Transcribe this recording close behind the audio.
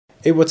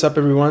Hey, what's up,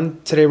 everyone?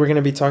 Today we're going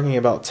to be talking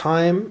about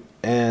time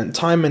and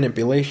time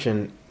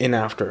manipulation in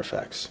After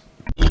Effects.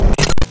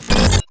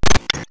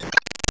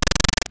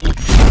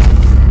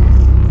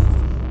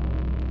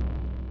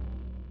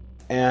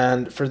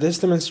 And for this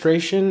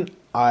demonstration,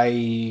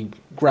 I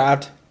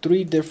grabbed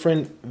 3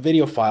 different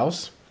video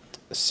files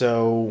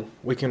so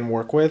we can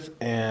work with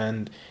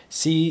and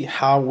see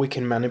how we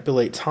can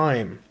manipulate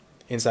time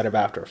inside of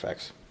After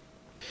Effects.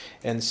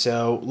 And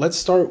so let's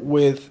start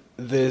with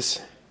this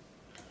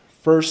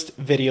first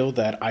video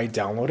that I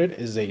downloaded.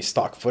 Is a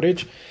stock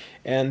footage,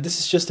 and this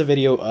is just a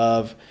video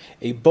of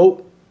a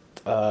boat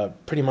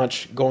pretty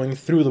much going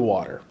through the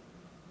water,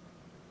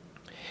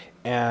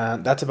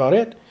 and that's about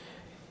it.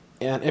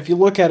 And if you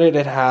look at it,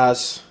 it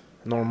has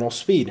normal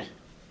speed,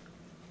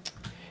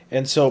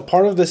 and so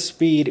part of the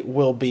speed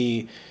will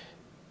be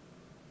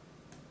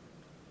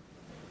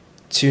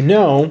to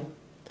know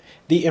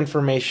the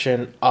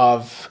information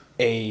of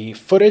a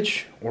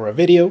footage or a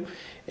video.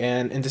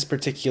 And in this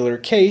particular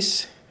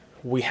case,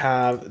 we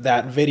have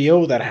that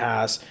video that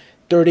has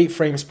 30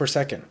 frames per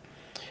second.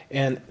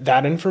 And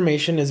that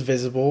information is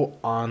visible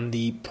on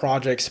the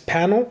projects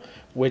panel,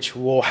 which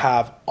will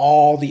have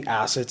all the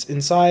assets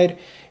inside.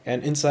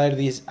 And inside of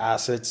these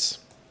assets,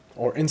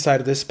 or inside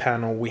of this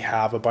panel, we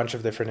have a bunch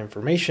of different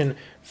information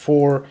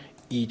for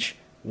each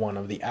one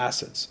of the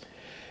assets.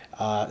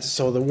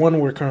 So the one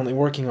we're currently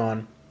working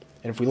on,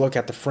 and if we look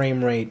at the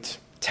frame rate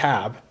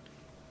tab,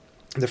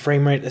 the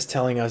frame rate is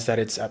telling us that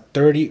it's at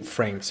 30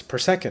 frames per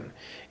second,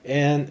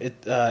 and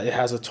it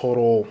has a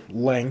total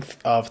length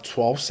of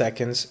 12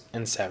 seconds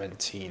and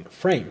 17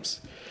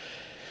 frames.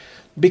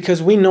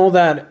 Because we know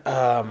that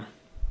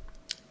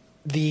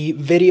the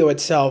video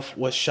itself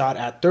was shot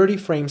at 30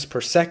 frames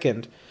per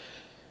second,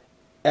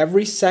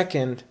 every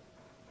second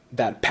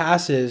that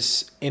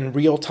passes in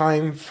real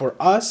time for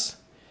us,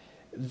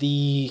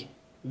 the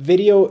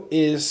video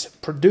is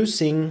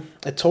producing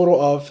a total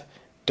of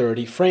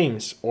 30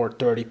 frames or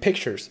 30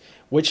 pictures,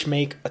 which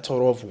make a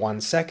total of 1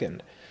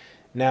 second.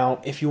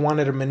 Now, if you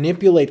wanted to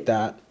manipulate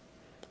that,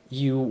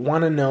 you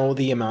want to know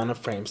the amount of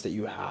frames that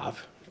you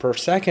have per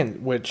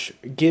second, which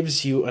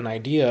gives you an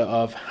idea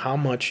of how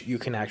much you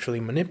can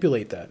actually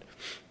manipulate that.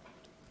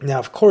 Now,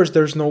 of course,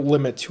 there's no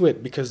limit to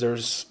it because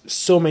there's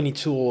so many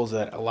tools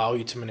that allow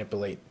you to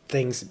manipulate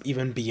things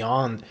even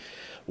beyond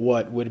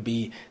what would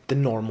be the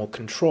normal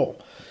control.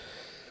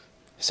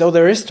 So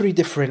there is 3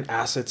 different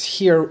assets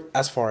here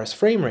as far as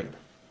frame rate.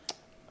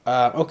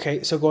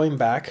 Okay, so going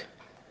back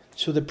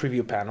to the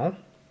preview panel,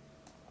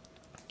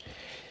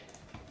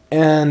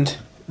 and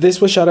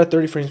this was shot at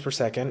 30 frames per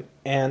second,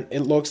 and it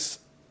looks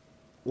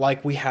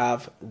like we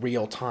have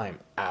real time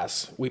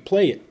as we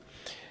play it.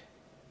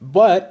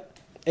 But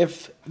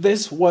if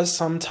this was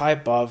some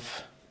type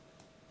of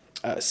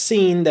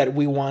scene that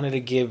we wanted to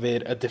give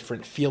it a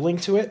different feeling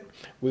to it,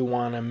 we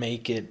want to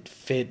make it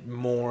fit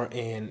more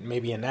in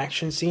maybe an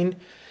action scene,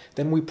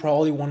 then we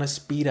probably want to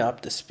speed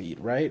up the speed,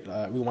 right?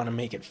 We want to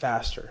make it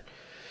faster.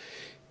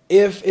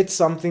 If it's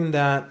something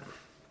that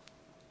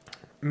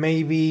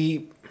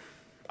maybe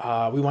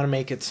we want to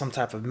make it some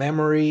type of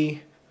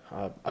memory,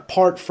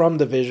 apart from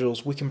the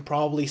visuals, we can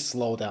probably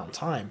slow down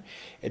time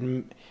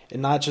and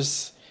not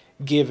just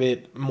give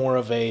it more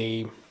of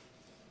a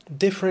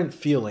different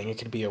feeling. It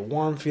could be a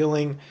warm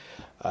feeling,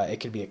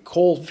 it could be a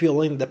cold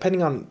feeling,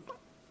 depending on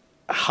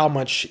how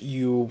much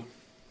you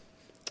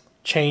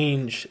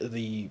change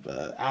the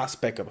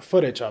aspect of a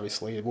footage.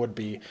 Obviously, it would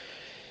be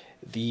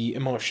the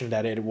emotion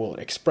that it will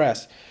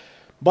express,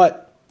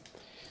 but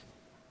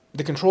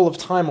the control of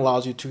time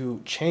allows you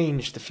to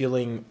change the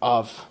feeling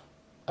of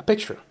a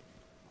picture.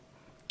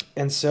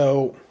 And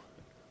so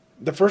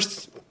the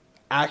first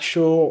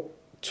actual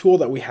tool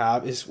that we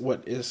have is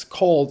what is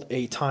called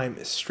a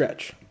time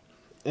stretch.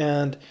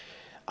 And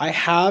I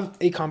have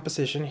a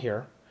composition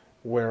here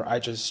where I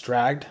just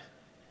dragged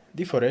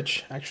the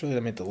footage. Actually,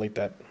 let me delete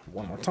that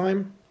one more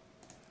time.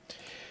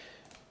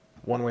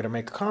 One way to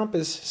make a comp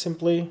is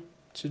simply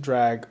to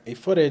drag a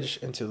footage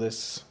into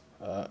this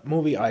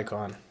movie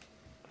icon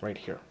right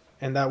here.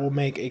 And that will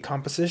make a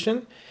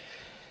composition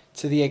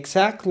to the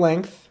exact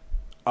length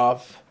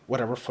of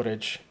whatever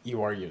footage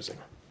you are using,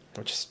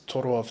 which is a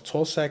total of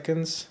 12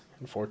 seconds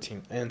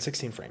and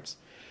 16 frames.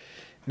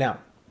 Now,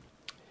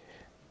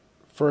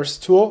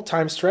 first tool,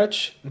 time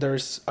stretch.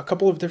 There's a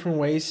couple of different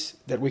ways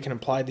that we can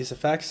apply these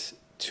effects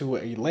to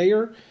a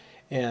layer,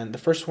 and the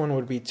first one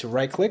would be to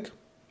right click,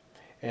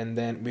 and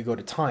then we go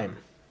to time,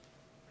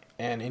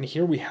 and in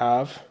here we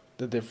have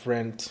the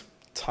different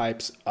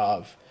types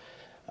of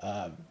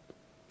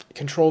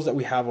controls that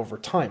we have over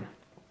time.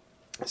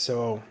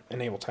 So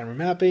enable time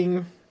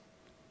remapping,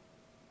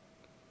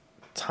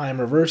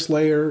 time reverse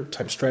layer,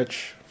 time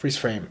stretch, freeze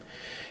frame,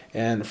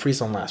 and freeze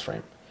on last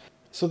frame.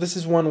 So this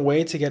is one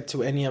way to get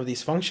to any of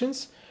these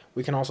functions.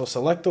 We can also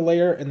select the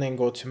layer and then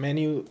go to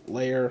menu,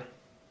 layer,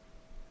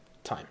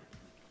 time.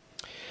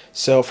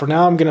 So for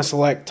now, I'm going to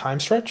select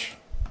time stretch.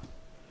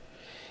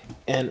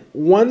 And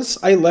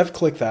once I left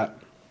click that,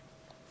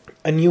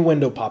 a new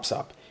window pops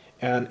up.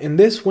 And in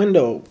this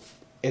window,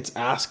 it's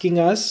asking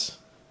us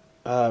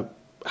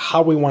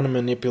how we want to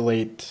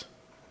manipulate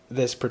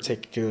this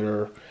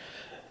particular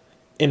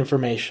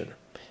information.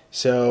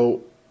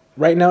 So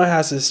right now it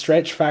has a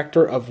stretch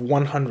factor of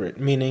 100,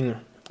 meaning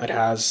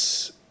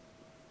it's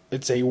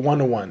a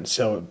 1-to-1.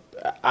 So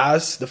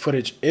as the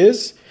footage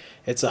is,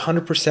 it's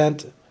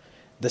 100%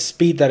 the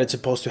speed that it's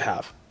supposed to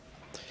have.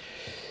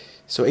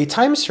 So a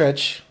time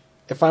stretch,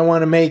 if I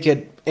want to make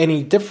it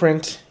any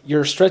different,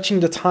 you're stretching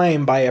the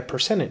time by a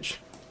percentage.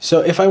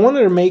 So if I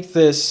wanted to make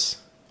this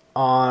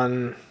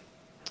on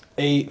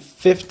a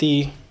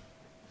 50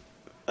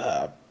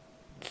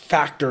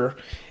 factor,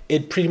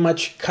 it pretty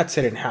much cuts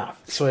it in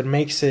half. So it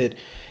makes it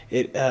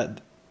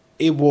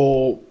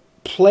will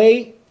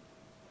play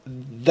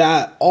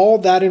all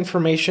that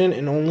information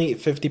in only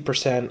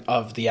 50%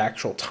 of the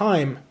actual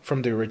time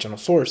from the original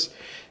source.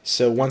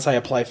 So once I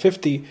apply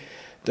 50,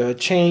 the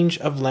change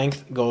of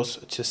length goes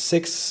to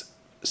 6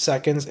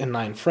 seconds and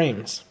 9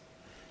 frames.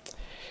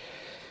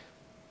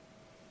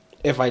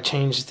 If I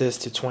change this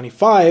to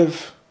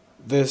 25,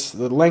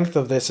 the length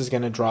of this is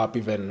going to drop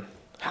even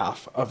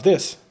half of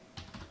this.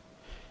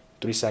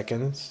 3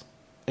 seconds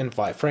and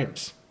 5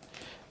 frames.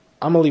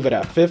 I'm going to leave it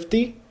at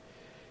 50.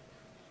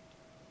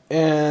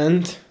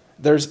 And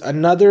there's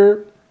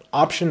another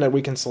option that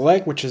we can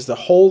select, which is the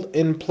hold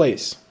in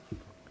place.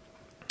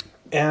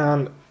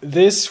 And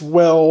this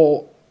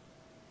will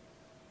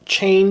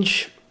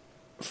change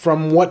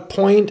from what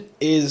point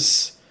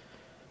is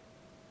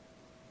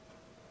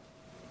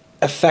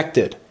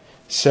affected.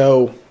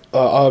 So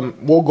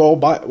we'll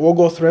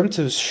go through them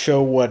to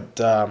show what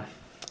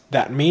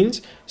that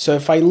means. So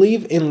if I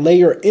leave in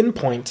layer in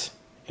point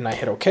and I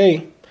hit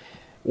OK,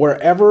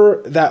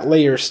 wherever that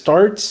layer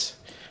starts,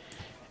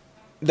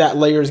 that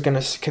layer is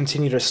going to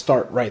continue to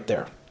start right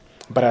there.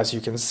 But as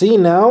you can see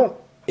now,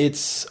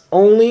 it's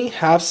only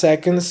half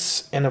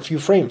seconds and a few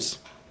frames.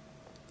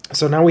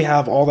 So now we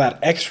have all that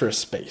extra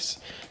space.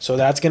 So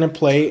that's going to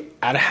play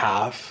at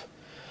half,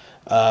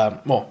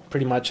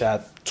 pretty much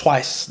at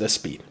twice the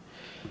speed.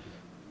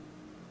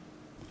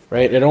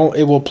 Right? It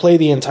will play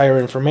the entire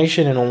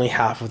information in only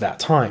half of that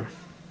time.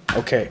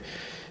 Okay,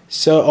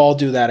 so I'll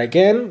do that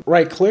again.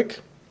 Right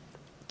click,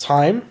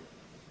 time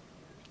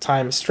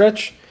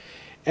stretch,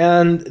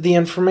 and the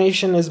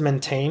information is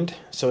maintained,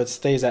 so it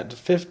stays at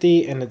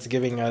 50, and it's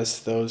giving us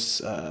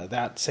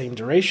that same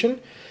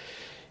duration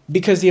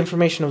because the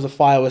information of the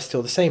file is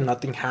still the same.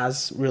 Nothing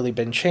has really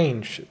been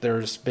changed.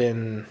 There's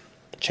been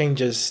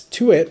changes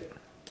to it,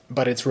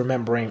 but it's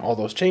remembering all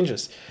those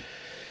changes.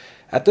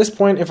 At this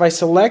point, if I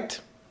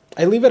select,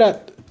 I leave it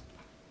at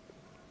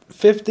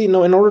 50.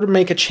 No, in order to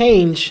make a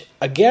change,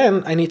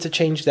 again, I need to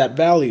change that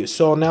value.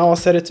 So now I'll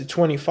set it to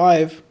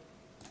 25,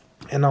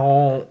 and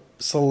I'll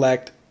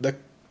select the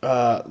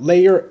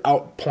layer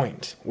out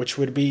point, which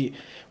would be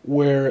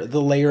where the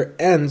layer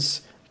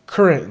ends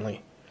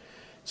currently.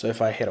 So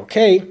if I hit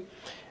OK,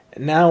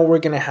 now we're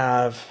going to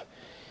have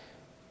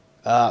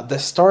the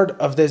start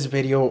of this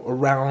video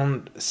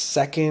around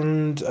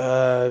second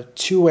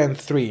 2 and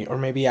 3, or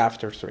maybe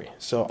after 3.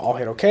 So I'll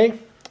hit OK.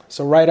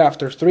 So right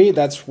after 3,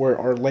 that's where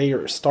our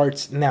layer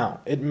starts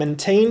now. It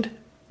maintained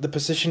the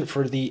position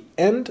for the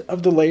end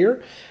of the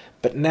layer,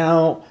 but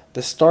now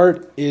the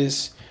start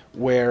is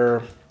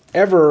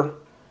wherever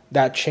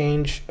that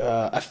change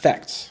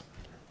affects.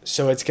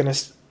 So it's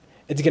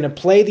gonna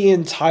play the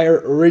entire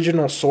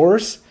original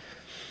source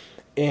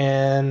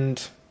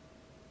and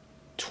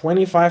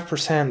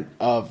 25%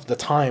 of the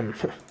time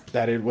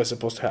that it was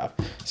supposed to have.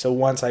 So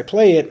once I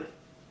play it,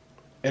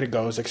 it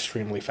goes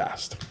extremely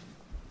fast.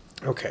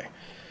 Okay.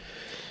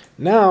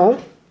 Now,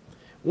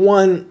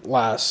 one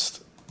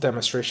last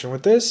demonstration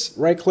with this.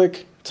 Right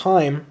click,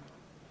 time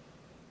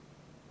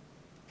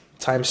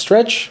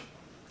stretch,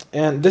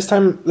 and this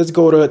time let's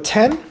go to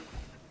 10,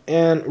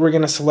 and we're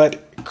going to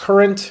select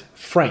current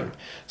frame.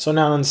 So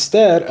now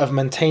instead of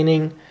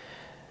maintaining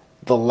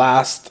the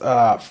last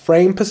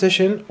frame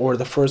position or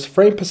the first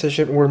frame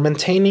position, we're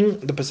maintaining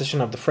the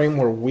position of the frame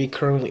where we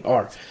currently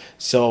are.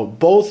 So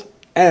both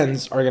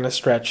ends are going to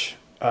stretch,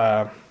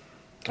 are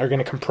going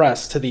to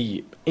compress to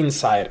the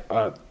inside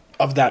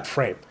of that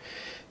frame.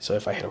 So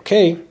if I hit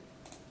OK,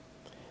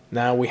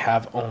 now we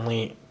have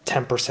only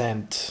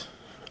 10%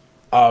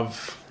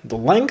 of the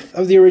length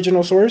of the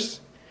original source,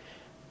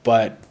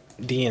 but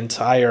the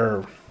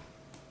entire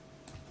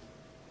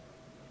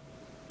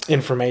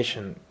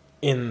information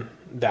in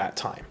that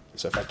time.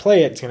 So if I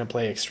play it, it's going to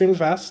play extremely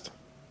fast.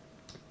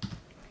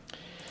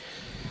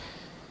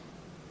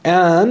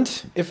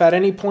 And if at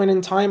any point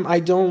in time I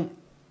don't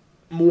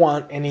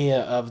want any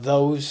of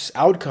those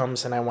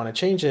outcomes and I want to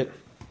change it,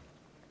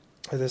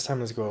 at this time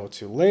let's go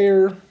to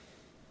layer,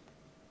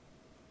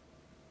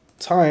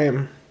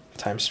 time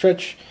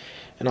stretch,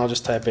 and I'll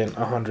just type in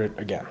 100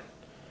 again.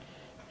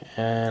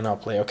 And I'll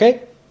play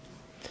OK.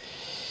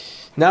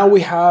 Now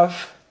we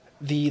have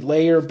the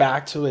layer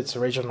back to its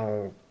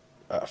original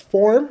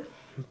form,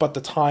 but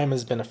the time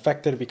has been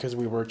affected because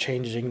we were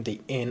changing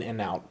the in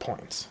and out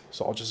points.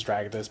 So I'll just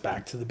drag this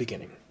back to the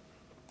beginning.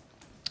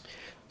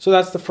 So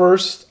that's the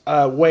first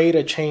way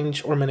to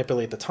change or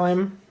manipulate the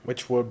time,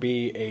 which would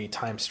be a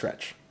time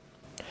stretch.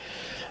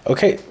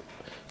 Okay,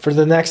 for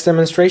the next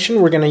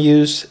demonstration, we're going to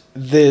use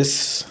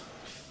this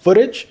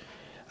footage.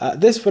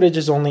 This footage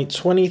is only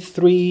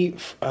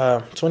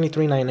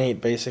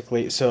 2398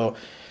 basically, so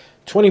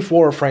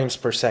 24 frames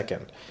per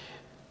second.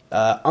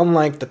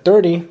 Unlike the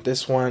 30,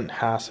 this one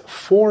has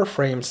 4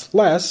 frames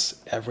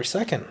less every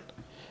second.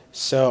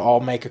 So I'll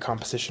make a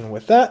composition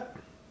with that.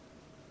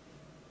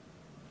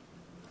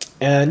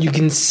 And you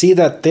can see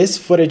that this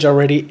footage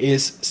already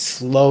is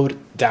slowed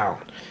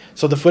down.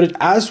 So the footage,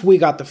 as we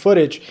got the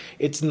footage,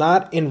 it's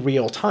not in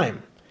real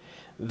time.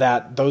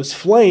 That those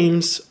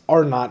flames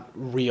are not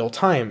real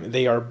time.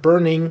 They are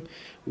burning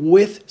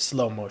with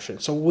slow motion.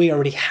 So we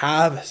already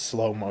have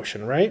slow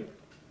motion, right?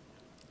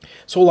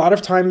 So a lot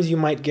of times you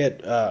might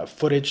get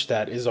footage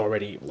that is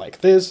already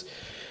like this.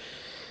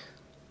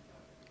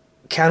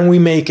 Can we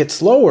make it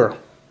slower?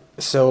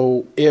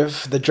 So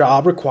if the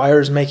job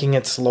requires making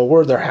it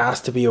slower, there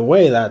has to be a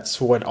way.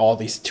 That's what all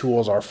these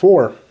tools are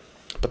for.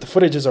 But the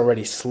footage is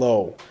already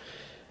slow.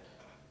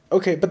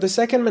 Okay, but the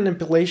second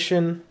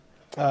manipulation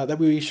that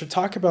we should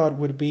talk about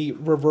would be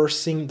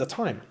reversing the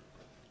time.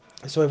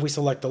 So if we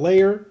select the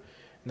layer, and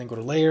then go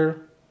to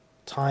layer,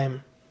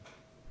 time,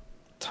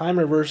 time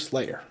reverse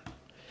layer.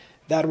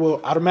 That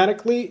will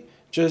automatically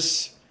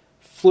just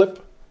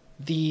flip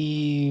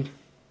the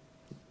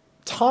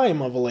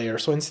time of a layer.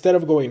 So instead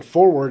of going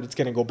forward, it's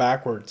going to go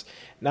backwards.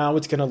 Now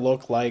it's going to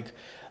look like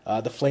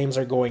the flames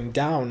are going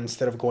down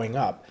instead of going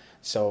up.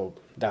 So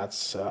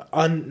that's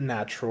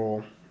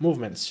unnatural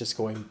movement. It's just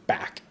going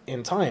back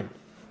in time.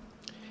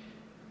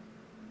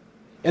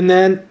 And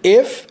then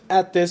if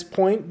at this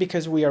point,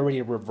 because we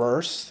already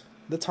reversed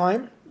the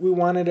time, we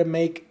wanted to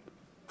make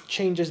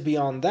changes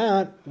beyond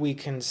that, we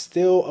can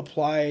still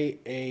apply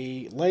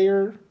a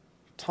layer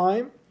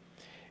time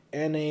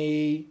and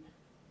a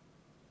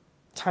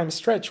time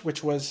stretch,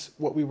 which was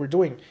what we were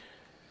doing.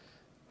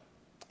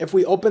 If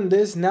we open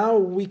this, now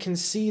we can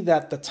see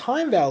that the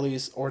time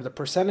values or the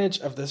percentage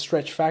of the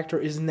stretch factor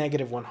is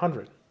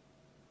 -100.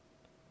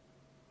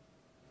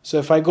 So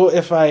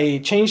if I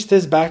change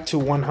this back to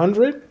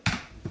 100,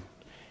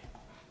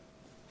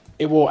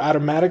 it will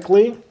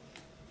automatically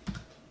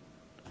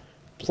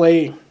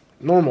play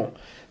normal.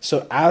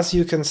 So as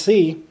you can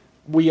see,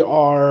 we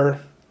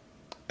are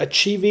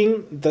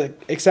achieving the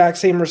exact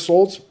same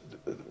results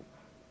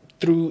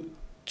through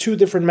 2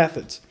 different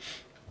methods.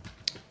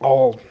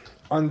 I'll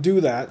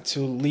undo that to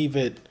leave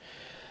it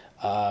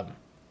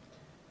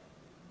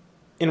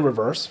in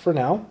reverse for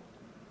now.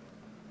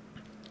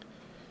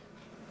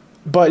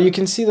 But you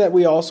can see that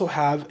we also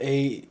have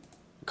a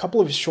couple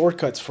of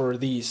shortcuts for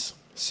these.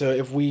 So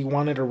if we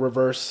wanted to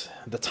reverse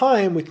the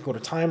time, we can go to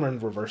timer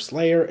and reverse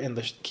layer, and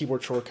the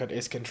keyboard shortcut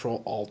is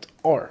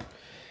Control-Alt-R.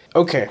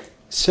 Okay,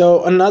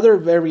 so another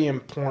very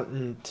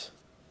important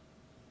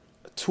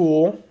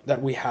tool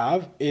that we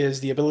have is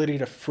the ability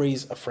to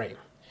freeze a frame.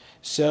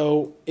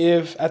 So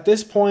if at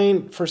this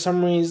point, for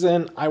some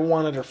reason, I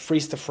wanted to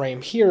freeze the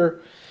frame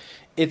here,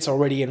 it's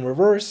already in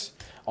reverse.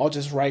 I'll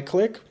just right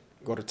click,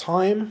 go to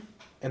time,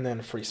 and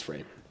then freeze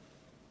frame.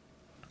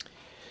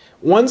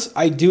 Once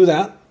I do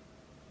that,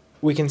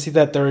 we can see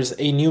that there's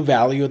a new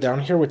value down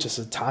here, which is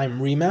a time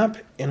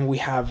remap, and we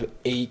have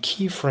a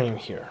keyframe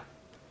here.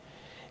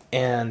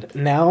 And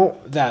now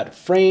that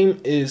frame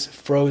is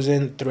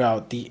frozen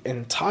throughout the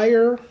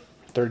entire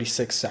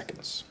 36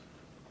 seconds.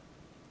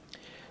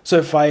 So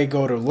if I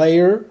go to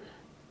layer,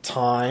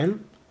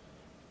 time,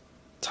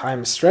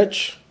 time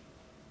stretch,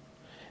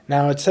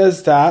 now it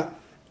says that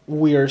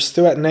we are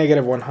still at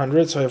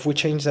 -100. So if we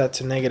change that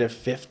to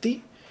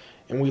 -50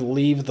 and we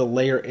leave the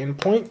layer in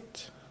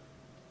point,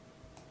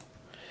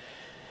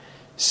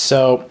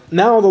 so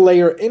now the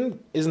layer in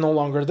is no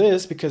longer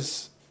this,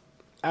 because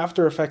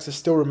After Effects is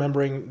still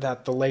remembering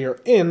that the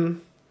layer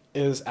in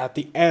is at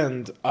the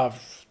end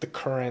of the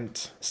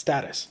current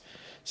status.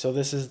 So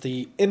this is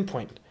the in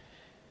point.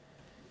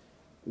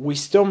 We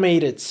still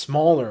made it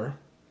smaller,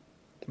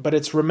 but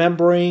it's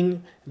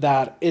remembering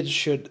that it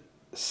should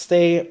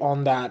stay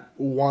on that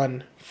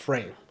 1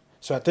 frame.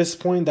 So at this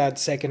point, that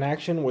second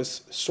action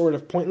was sort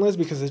of pointless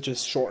because it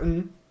just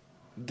shortened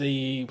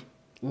the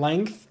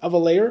length of a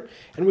layer,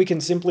 and we can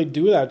simply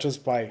do that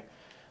just by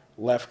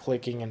left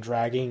clicking and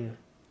dragging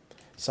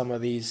some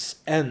of these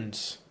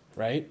ends,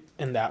 right?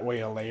 And that way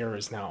a layer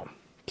is now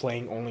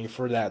playing only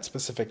for that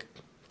specific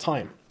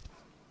time.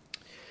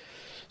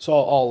 So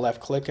I'll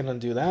left click and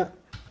undo that.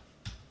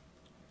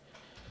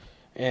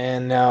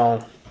 And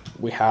now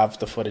we have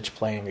the footage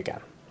playing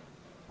again.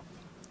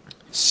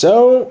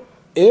 So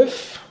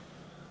if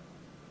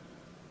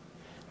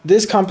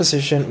this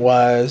composition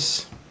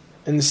was,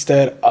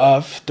 instead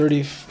of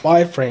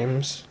 35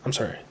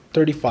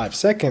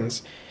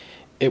 seconds,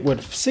 it would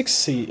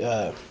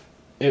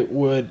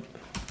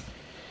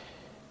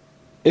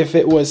if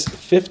it was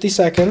 50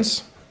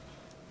 seconds,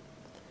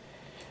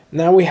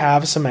 now we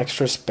have some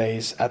extra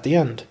space at the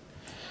end.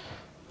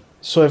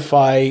 So if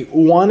I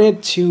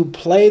wanted to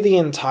play the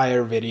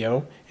entire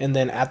video and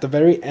then at the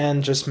very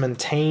end just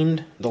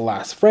maintain the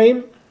last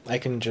frame, I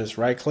can just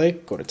right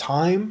click, go to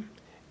time,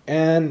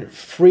 and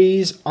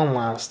freeze on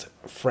last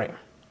frame.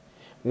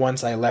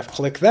 Once I left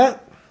click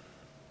that,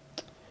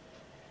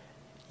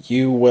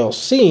 you will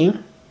see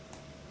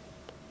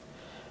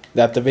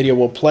that the video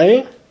will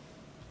play,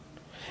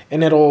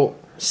 and it'll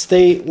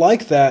stay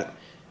like that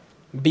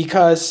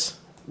because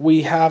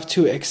we have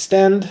to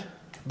extend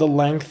the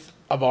length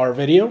of our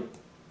video.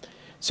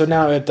 So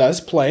now it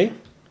does play,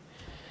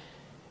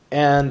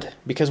 and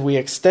because we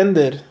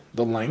extended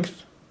the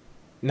length,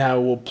 now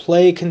it will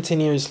play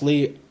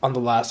continuously on the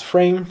last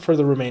frame for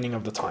the remaining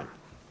of the time.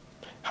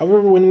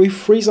 However, when we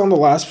freeze on the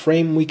last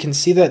frame, we can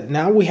see that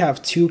now we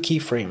have 2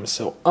 keyframes.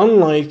 So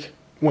unlike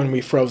when we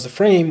froze the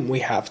frame, we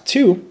have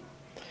 2.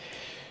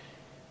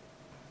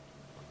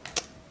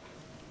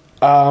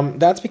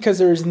 That's because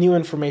there is new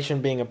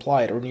information being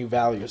applied or new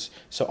values.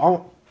 So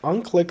I'll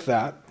unclick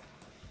that.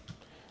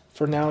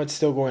 For now, it's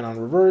still going on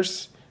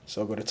reverse.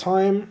 So I'll go to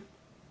time,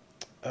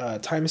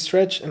 time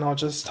stretch, and I'll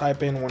just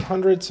type in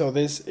 100. So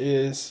this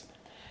is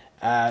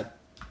at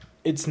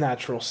its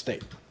natural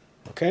state.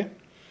 Okay.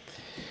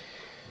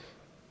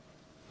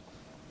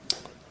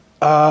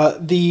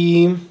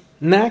 The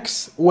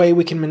next way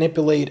we can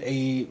manipulate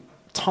a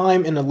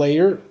time in a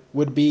layer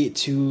would be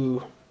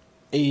to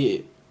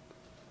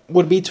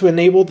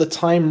enable the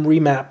time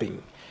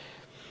remapping.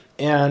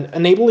 And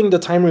enabling the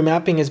time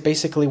remapping is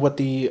basically what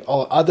the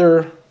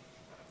other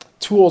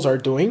tools are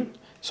doing.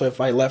 So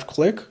if I left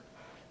click,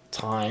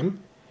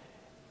 time,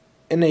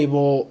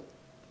 enable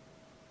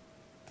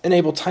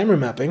time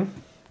remapping,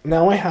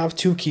 now I have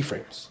 2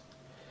 keyframes.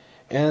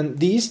 And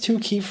these 2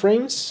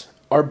 keyframes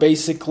are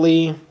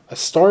basically a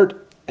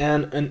start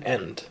and an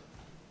end.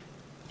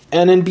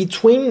 And in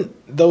between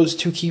those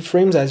 2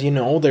 keyframes, as you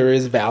know, there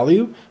is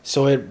value.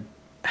 So it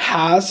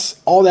has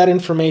all that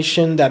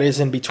information that is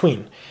in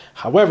between.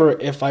 However,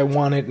 if I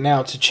wanted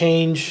now to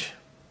change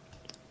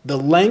the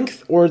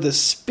length or the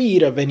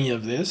speed of any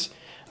of this,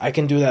 I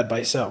can do that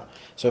by so.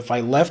 So if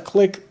I left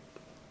click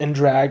and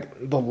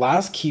drag the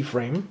last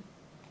keyframe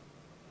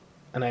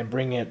and I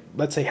bring it,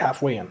 let's say,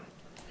 halfway in,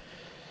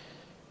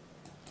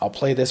 I'll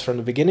play this from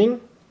the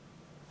beginning.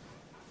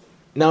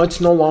 Now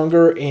it's no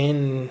longer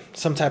in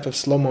some type of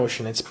slow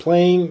motion. It's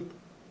playing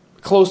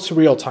close to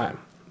real time.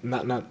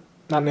 Not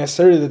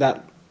necessarily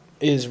that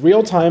is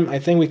real time. I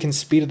think we can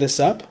speed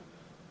this up.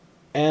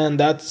 And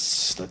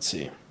that's, let's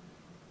see,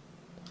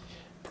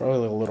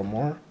 probably a little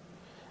more.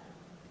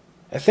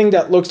 I think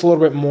that looks a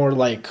little bit more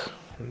like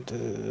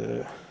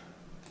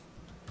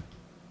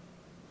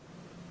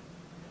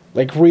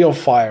real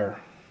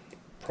fire.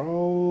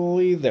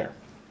 Probably there.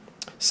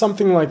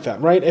 Something like that,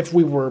 right? If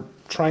we were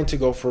trying to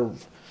go for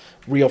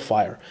real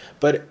fire.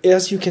 But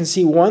as you can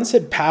see, once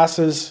it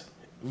passes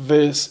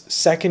this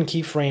second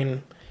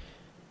keyframe,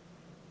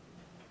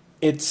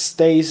 it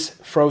stays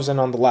frozen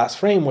on the last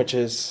frame, which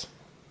is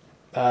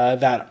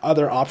that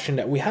other option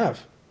that we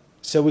have.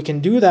 So we can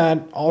do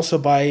that also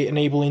by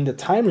enabling the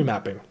time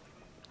remapping,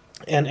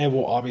 and it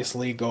will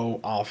obviously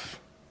go off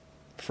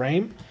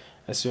frame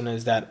as soon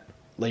as that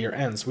layer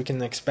ends. We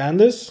can expand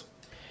this,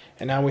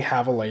 and now we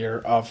have a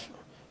layer of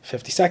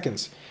 50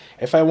 seconds.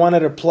 If I wanted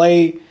to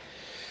play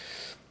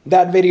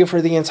that video for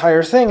the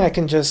entire thing, I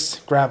can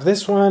just grab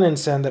this one and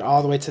send it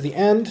all the way to the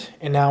end,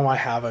 and now I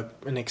have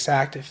an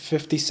exact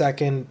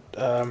 50-second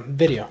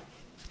video.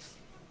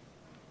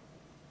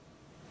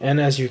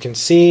 And as you can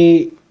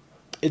see,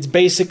 it's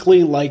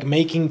basically like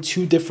making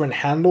 2 different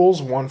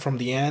handles, one from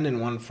the end and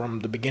one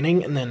from the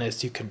beginning, and then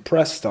as you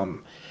compress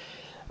them,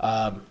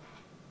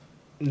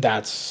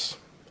 that's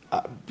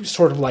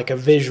sort of like a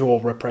visual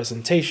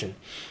representation.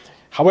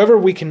 However,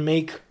 we can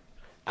make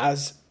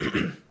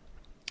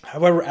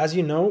However, as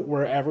you know,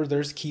 wherever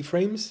there's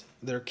keyframes,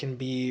 there can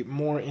be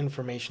more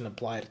information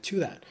applied to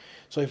that.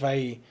 So if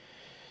I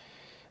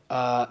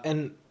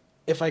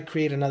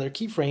create another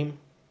keyframe,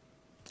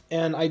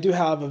 and I do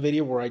have a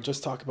video where I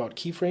just talk about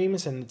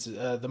keyframes and it's,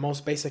 the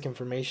most basic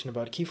information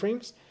about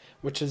keyframes,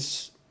 which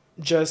is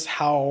just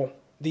how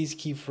these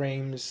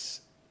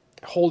keyframes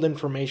hold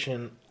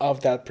information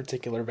of that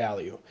particular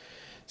value.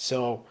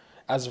 So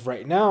as of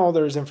right now,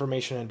 there's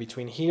information in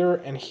between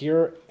here,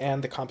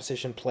 and the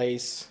composition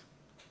plays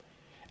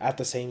at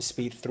the same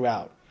speed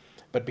throughout.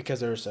 But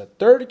because there's a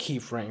third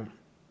keyframe,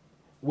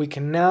 we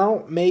can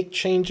now make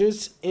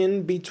changes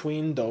in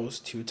between those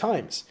 2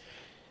 times.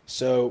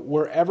 So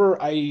wherever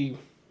I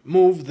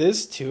move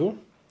this to,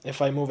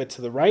 if I move it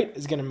to the right,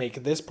 it's going to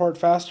make this part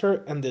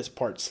faster and this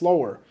part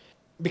slower,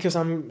 because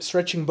I'm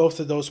stretching both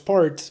of those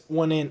parts,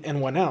 one in and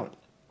one out.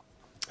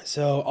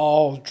 So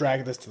I'll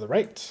drag this to the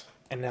right,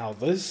 and now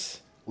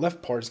this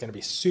left part is going to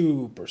be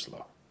super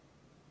slow.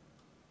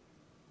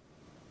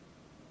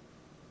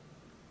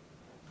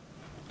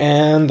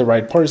 And the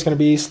right part is going to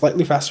be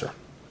slightly faster.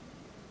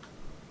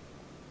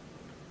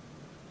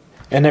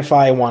 And if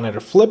I wanted to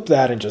flip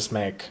that and just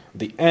make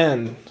the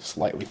end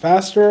slightly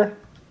faster,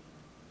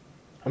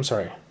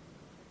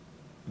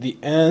 the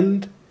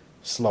end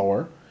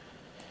slower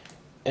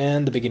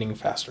and the beginning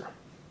faster.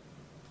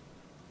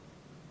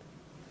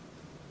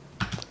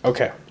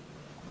 Okay,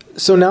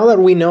 so now that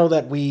we know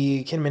that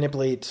we can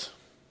manipulate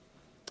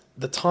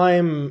the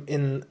time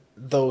in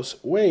those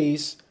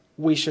ways,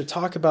 we should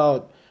talk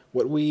about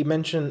what we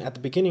mentioned at the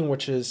beginning,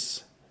 which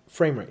is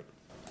frame rate.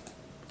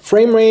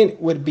 Frame rate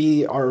would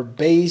be our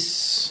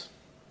base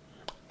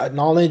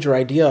knowledge or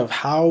idea of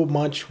how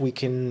much we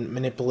can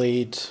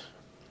manipulate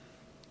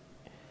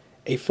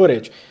a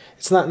footage.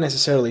 It's not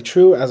necessarily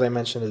true, as I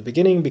mentioned at the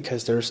beginning,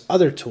 because there's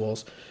other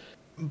tools,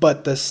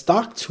 but the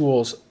stock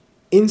tools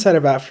inside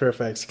of After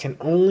Effects can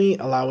only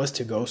allow us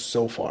to go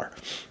so far.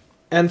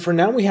 And for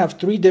now, we have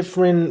 3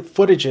 different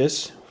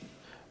footages,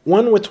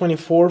 one with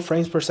 24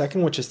 frames per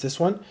second, which is this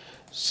one.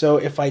 So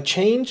if I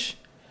change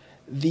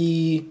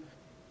the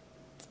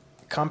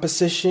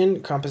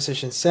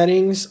composition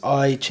settings,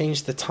 I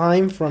change the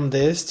time from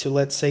this to,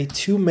 let's say,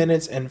 2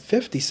 minutes and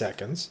 50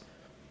 seconds.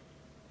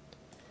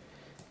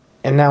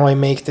 And now I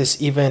make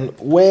this even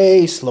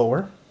way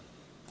slower.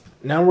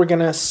 Now we're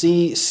gonna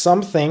see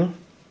something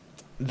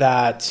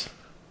that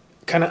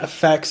kind of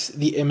affects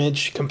the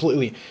image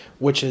completely,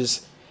 which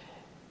is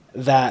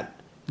that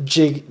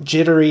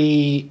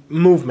jittery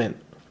movement.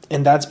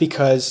 And that's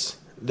because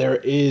there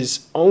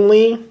is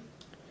only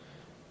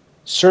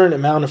certain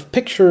amount of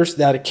pictures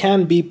that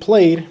can be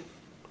played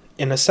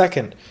in a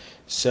second.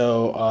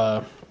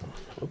 So,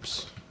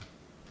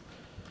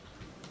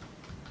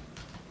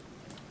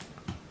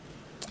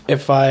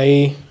 if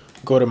I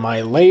go to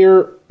my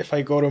layer, if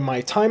I go to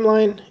my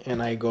timeline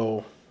and I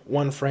go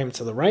 1 frame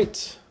to the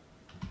right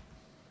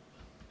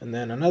and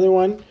then another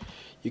one,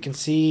 you can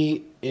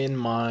see in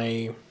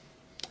my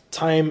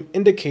time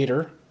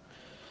indicator,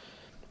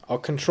 I'll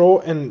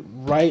control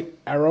and right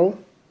arrow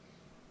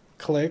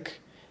click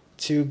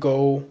to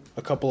go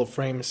a couple of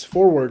frames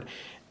forward.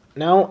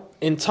 Now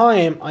in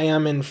time, I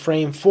am in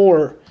frame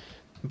 4,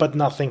 but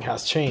nothing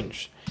has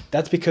changed.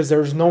 That's because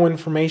there's no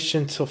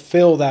information to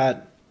fill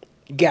that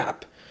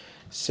gap.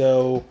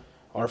 So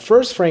our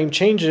first frame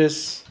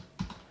changes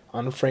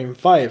on frame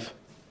 5.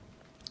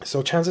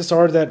 So chances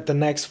are that the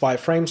next 5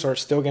 frames are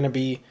still going to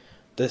be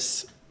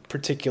this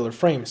particular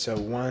frame. So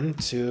 1,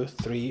 2,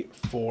 3,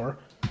 4.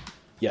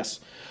 Yes.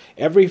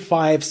 Every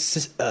five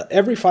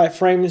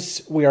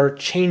frames we are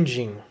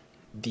changing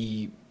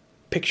the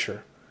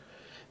picture.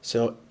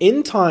 So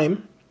in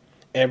time,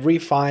 every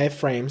 5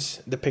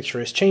 frames the picture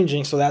is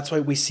changing. So that's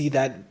why we see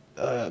that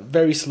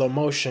very slow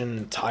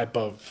motion type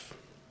of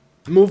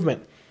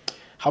movement.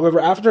 However,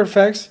 After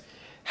Effects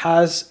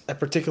has a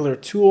particular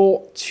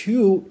tool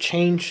to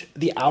change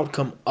the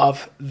outcome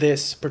of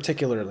this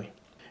particularly,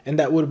 and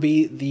that would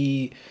be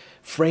the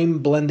frame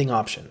blending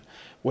option,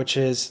 which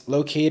is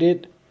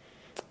located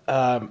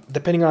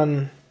depending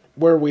on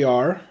where we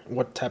are,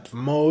 what type of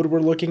mode we're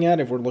looking at,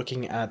 if we're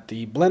looking at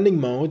the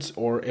blending modes,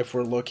 or if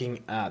we're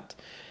looking at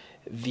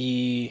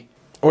this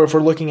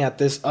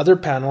other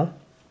panel.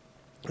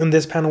 In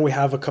this panel we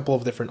have a couple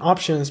of different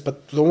options,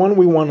 but the one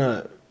we want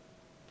to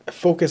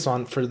focus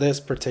on for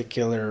this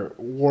particular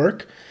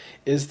work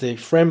is the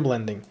frame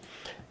blending.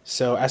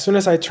 So as soon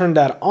as I turn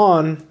that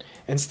on,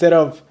 instead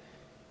of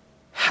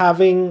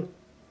having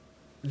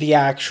the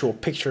actual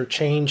picture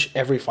change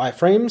every 5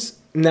 frames,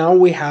 now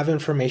we have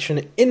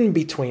information in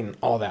between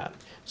all that.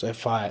 So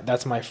if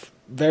that's my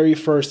very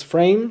first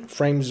frame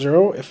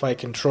 0, if I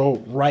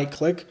control right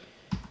click,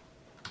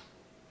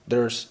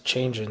 there's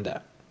change in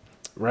that,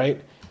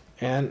 right?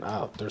 And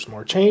there's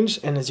more change,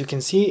 and as you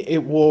can see,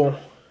 it will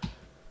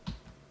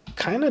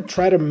kind of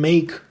try to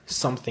make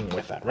something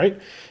with that, right?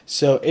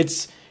 So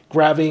it's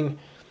grabbing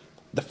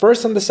the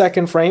first and the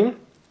second frame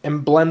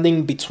and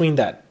blending between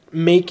that,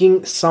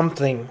 making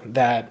something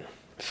that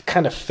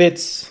kind of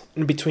fits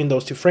in between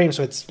those 2 frames.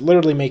 So it's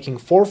literally making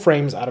 4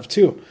 frames out of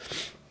 2.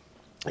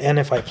 And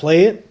if I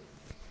play it,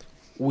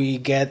 we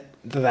get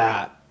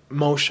that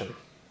motion.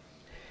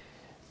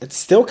 It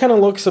still kind of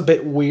looks a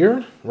bit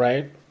weird,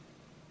 right?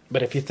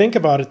 But if you think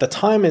about it, the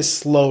time is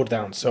slowed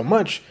down so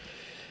much.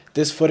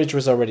 This footage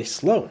was already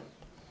slow.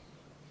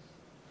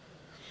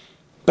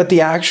 But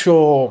the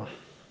actual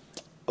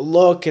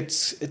look,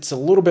 it's a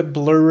little bit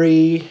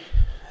blurry.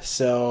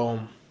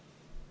 So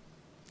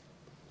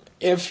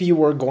if you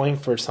were going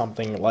for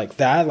something like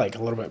that, like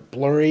a little bit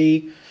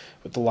blurry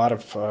with a lot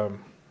of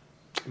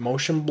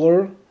motion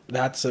blur,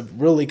 that's a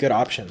really good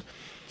option.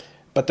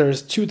 But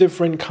there's 2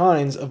 different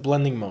kinds of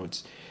blending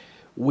modes.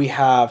 We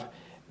have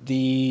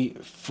the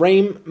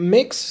frame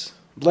mix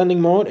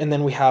blending mode, and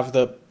then we have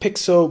the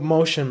pixel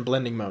motion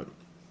blending mode.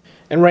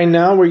 And right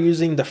now we're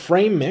using the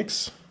frame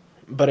mix,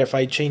 but if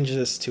I change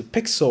this to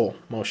pixel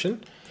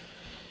motion,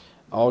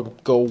 I'll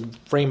go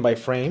frame by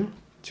frame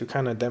to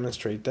kind of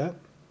demonstrate that.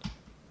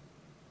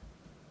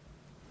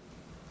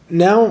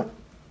 Now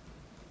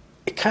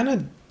it kind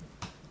of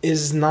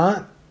is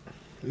not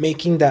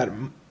making that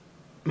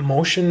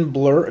motion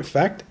blur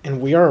effect, and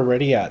we are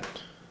already at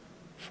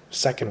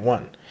second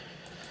 1.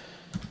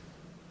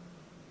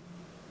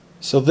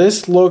 So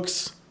this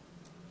looks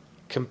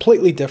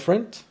completely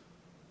different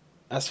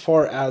as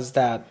far as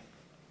that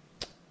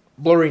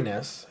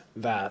blurriness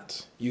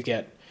that you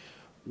get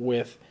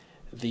with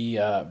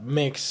the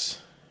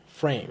mix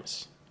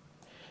frames.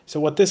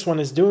 So what this one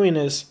is doing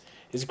is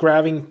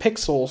grabbing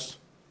pixels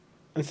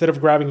instead of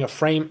grabbing a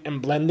frame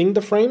and blending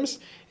the frames,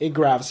 it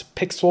grabs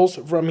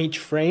pixels from each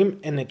frame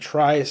and it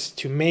tries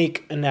to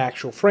make an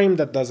actual frame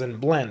that doesn't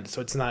blend.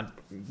 So it's not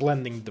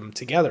blending them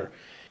together.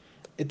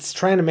 It's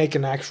trying to make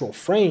an actual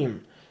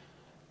frame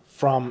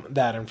from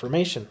that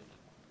information.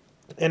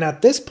 And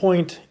at this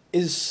point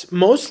is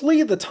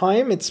mostly the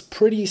time it's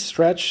pretty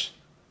stretched.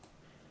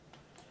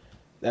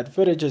 That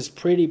footage is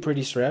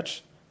pretty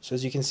stretched. So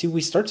as you can see,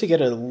 we start to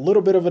get a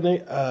little bit of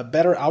a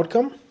better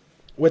outcome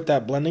with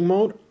that blending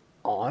mode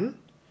on,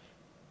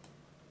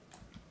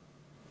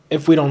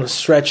 if we don't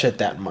stretch it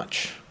that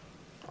much.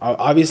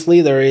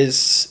 Obviously, there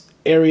is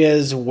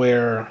areas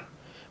where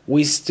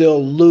we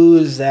still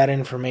lose that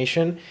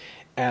information,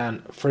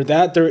 and for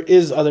that, there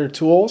is other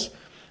tools.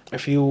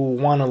 If you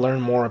want to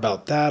learn more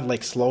about that,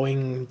 like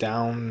slowing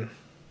down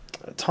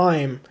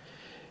time,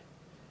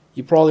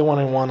 you probably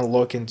want to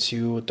look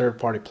into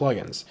third-party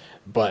plugins.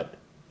 But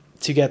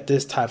to get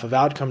this type of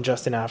outcome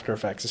just in After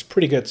Effects is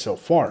pretty good so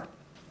far.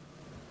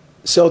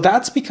 So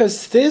that's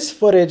because this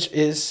footage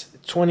is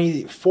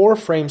 24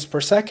 frames per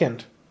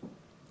second.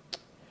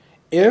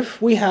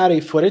 If we had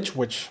a footage,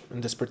 which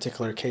in this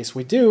particular case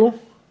we do,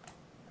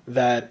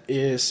 that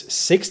is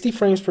 60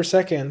 frames per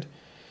second,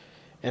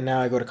 and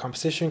now I go to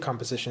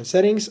composition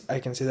settings, I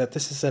can see that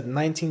this is at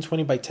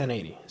 1920 by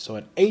 1080. So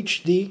at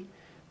HD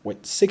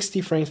with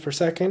 60 frames per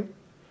second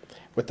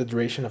with the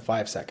duration of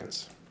 5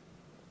 seconds.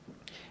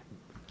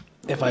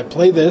 If I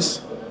play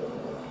this,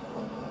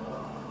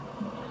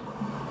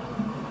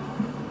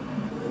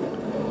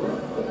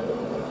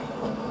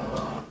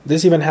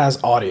 this even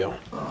has audio.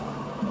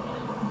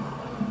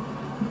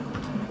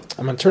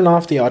 I'm going to turn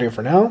off the audio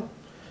for now.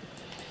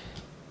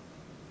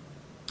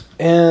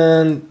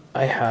 And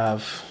I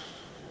have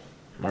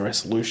my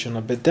resolution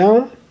a bit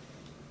down.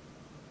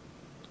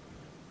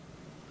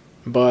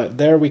 But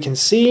there we can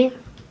see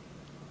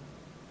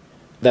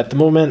that the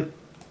movement,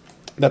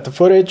 that the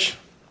footage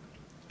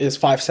is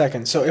 5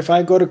 seconds. So if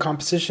I go to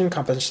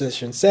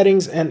composition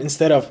settings, and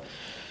instead of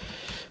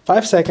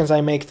 5 seconds,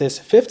 I make this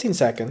 15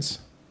 seconds,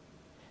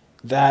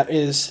 that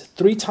is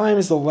 3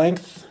 times the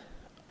length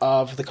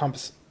of the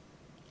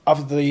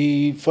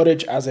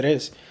footage as it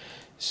is.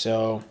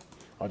 So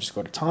I'll just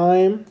go to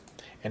time,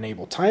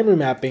 enable time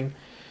remapping.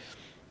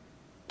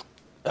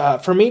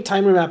 For me,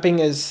 time remapping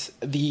is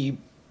the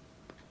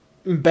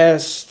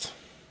best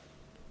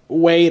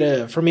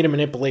way for me to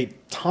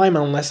manipulate time,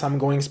 unless I'm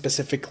going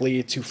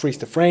specifically to freeze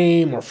the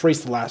frame or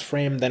freeze the last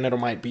frame. Then it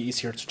might be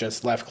easier to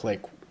just left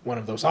click one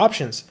of those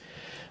options.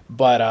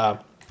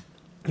 But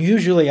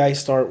usually I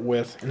start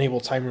with enable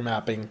time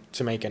remapping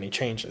to make any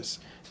changes.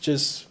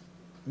 Just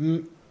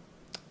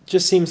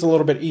seems a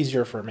little bit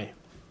easier for me.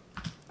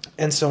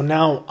 And so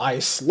now I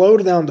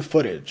slowed down the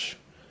footage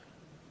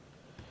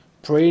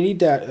pretty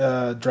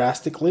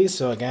drastically.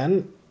 So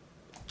again,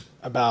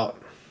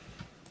 about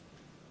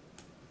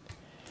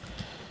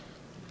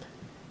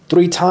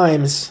 3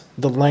 times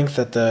the length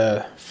that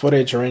the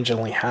footage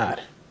originally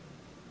had.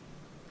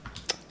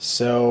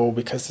 So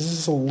because this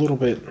is a little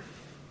bit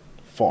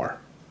far,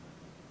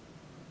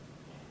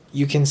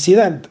 you can see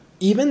that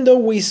even though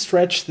we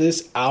stretch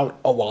this out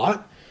a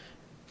lot,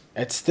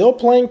 it's still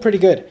playing pretty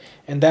good.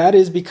 And that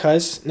is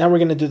because now we're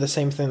going to do the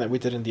same thing that we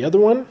did in the other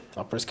one.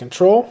 I'll press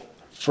Control,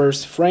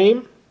 first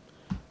frame,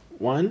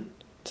 1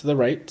 to the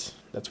right.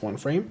 That's 1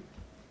 frame,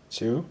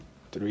 2,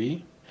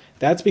 3.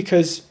 That's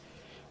because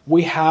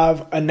we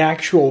have an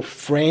actual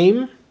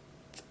frame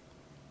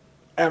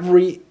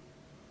every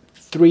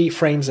 3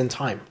 frames in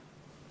time.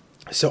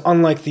 So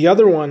unlike the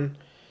other one,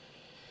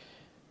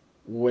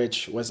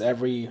 which was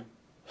every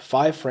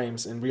 5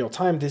 frames in real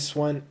time, this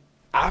one,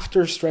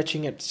 after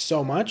stretching it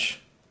so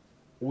much,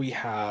 we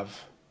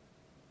have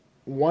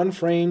 1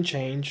 frame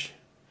change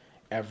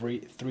every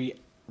 3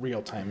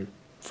 real-time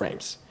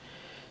frames.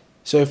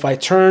 So if I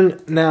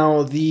turn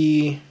now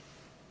for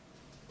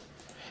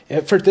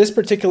this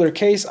particular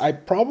case, I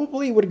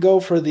probably would go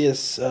for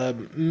this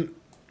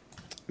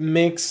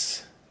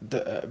mix,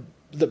 the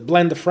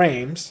blend the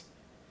frames,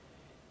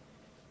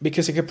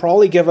 because it could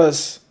probably give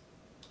us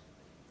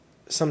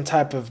some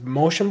type of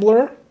motion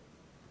blur.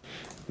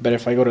 But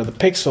if I go to the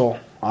pixel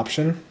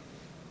option,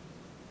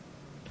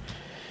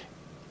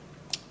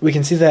 we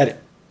can see that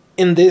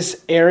in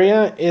this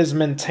area is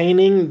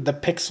maintaining the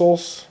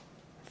pixels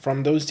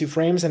from those 2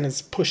 frames, and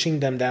it's pushing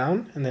them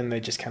down, and then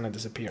they just kind of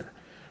disappear,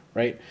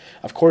 right?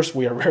 Of course,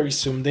 we are very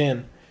zoomed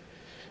in.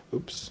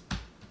 Oops.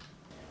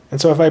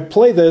 And so if I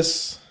play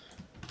this,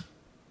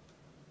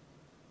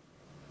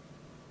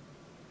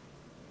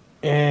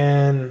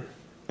 and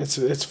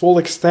it's full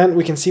extent,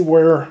 we can see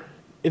where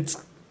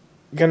it's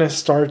gonna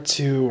start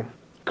to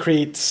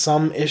create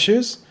some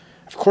issues.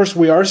 Of course,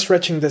 we are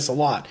stretching this a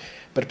lot,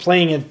 but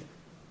playing it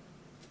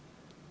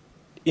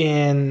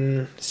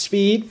in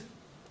speed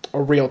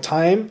or real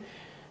time,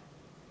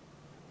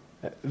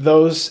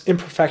 those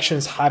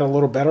imperfections hide a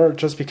little better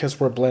just because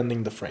we're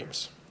blending the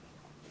frames.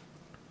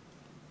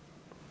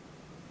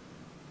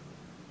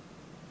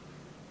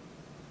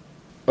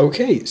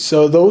 Okay,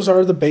 so those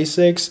are the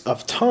basics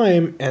of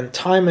time and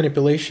time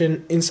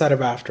manipulation inside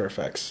of After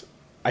Effects.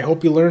 I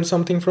hope you learned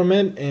something from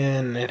it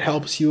and it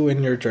helps you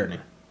in your journey.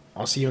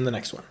 I'll see you in the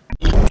next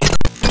one.